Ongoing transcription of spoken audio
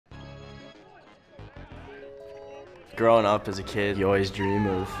Growing up as a kid, you always dream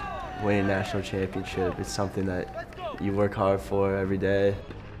of winning a national championship. It's something that you work hard for every day.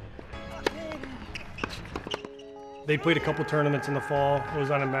 They played a couple tournaments in the fall,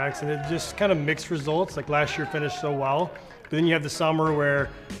 Ozan and Max, and it just kind of mixed results. Like last year finished so well, but then you have the summer where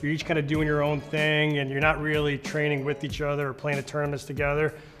you're each kind of doing your own thing and you're not really training with each other or playing the tournaments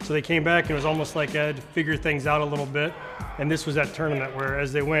together. So they came back and it was almost like I had to figure things out a little bit. And this was that tournament where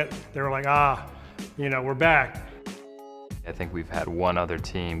as they went, they were like, we're back. I think we've had one other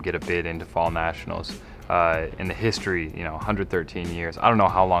team get a bid into Fall Nationals in the history, 113 years. I don't know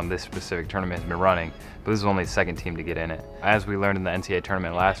how long this specific tournament has been running, but this is only the second team to get in it. As we learned in the NCAA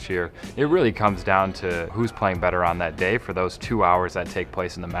tournament last year, it really comes down to who's playing better on that day for those 2 hours that take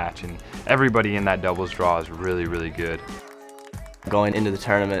place in the match, and everybody in that doubles draw is really, really good. Going into the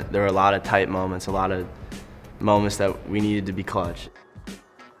tournament, there were a lot of tight moments, a lot of moments that we needed to be clutch.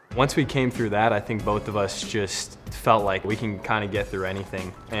 Once we came through that, I think both of us just felt like we can kind of get through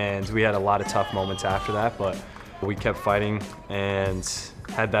anything. And we had a lot of tough moments after that, but we kept fighting and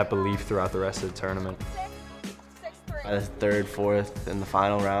had that belief throughout the rest of the tournament. By the third, fourth, and the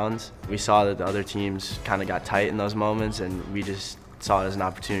final rounds, we saw that the other teams kind of got tight in those moments, and we just saw it as an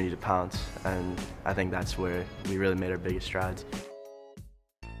opportunity to pounce. And I think that's where we really made our biggest strides.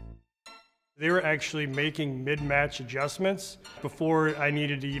 They were actually making mid-match adjustments before I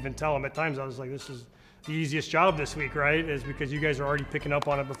needed to even tell them. At times I was like, this is the easiest job this week, right? Is because you guys are already picking up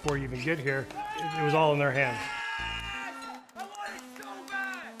on it before you even get here. It was all in their hands.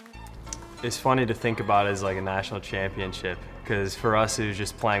 It's funny to think about it as like a national championship, because for us it was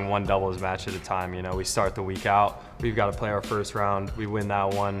just playing one doubles match at a time. We start the week out, we've got to play our first round, we win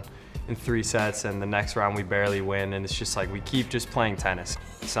that one in 3 sets, and the next round we barely win, and it's just like we keep just playing tennis.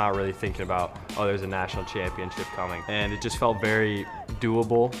 It's not really thinking about, oh, there's a national championship coming. And it just felt very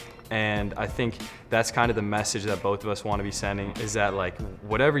doable, and I think that's kind of the message that both of us want to be sending, is that like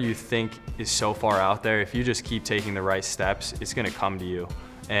whatever you think is so far out there, if you just keep taking the right steps, it's going to come to you.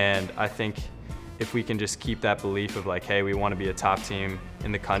 And I think if we can just keep that belief of like, hey, we want to be a top team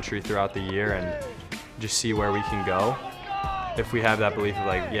in the country throughout the year and just see where we can go. If we have that belief of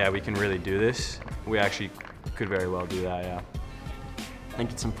like, yeah, we can really do this, we actually could very well do that, yeah. I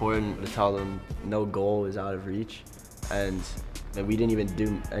think it's important to tell them no goal is out of reach, and we didn't even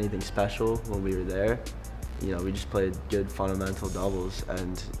do anything special when we were there. We just played good fundamental doubles,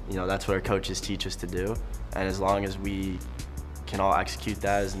 and that's what our coaches teach us to do. And as long as we can all execute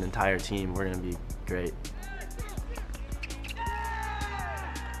that as an entire team, we're going to be great.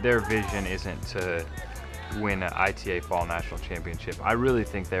 Their vision isn't to win an ITA Fall National Championship. I really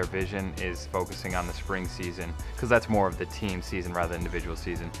think their vision is focusing on the spring season, because that's more of the team season rather than individual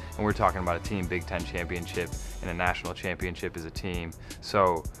season. And we're talking about a team Big Ten championship, and a national championship as a team.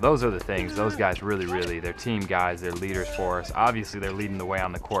 So those are the things. Those guys really, they're team guys, they're leaders for us. Obviously they're leading the way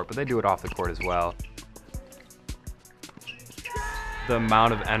on the court, but they do it off the court as well. The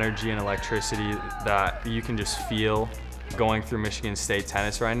amount of energy and electricity that you can just feel going through Michigan State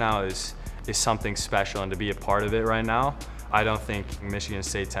tennis right now is something special, and to be a part of it right now, I don't think Michigan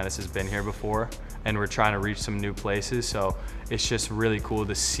State tennis has been here before, and we're trying to reach some new places, so it's just really cool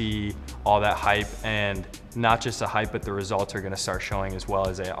to see all that hype, and not just the hype, but the results are going to start showing as well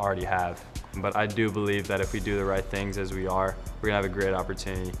as they already have. But I do believe that if we do the right things as we are, we're going to have a great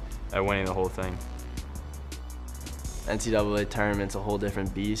opportunity at winning the whole thing. NCAA tournament's a whole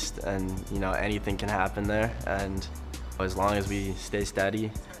different beast, and anything can happen there, and as long as we stay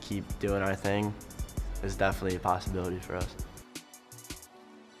steady, keep doing our thing, there's definitely a possibility for us.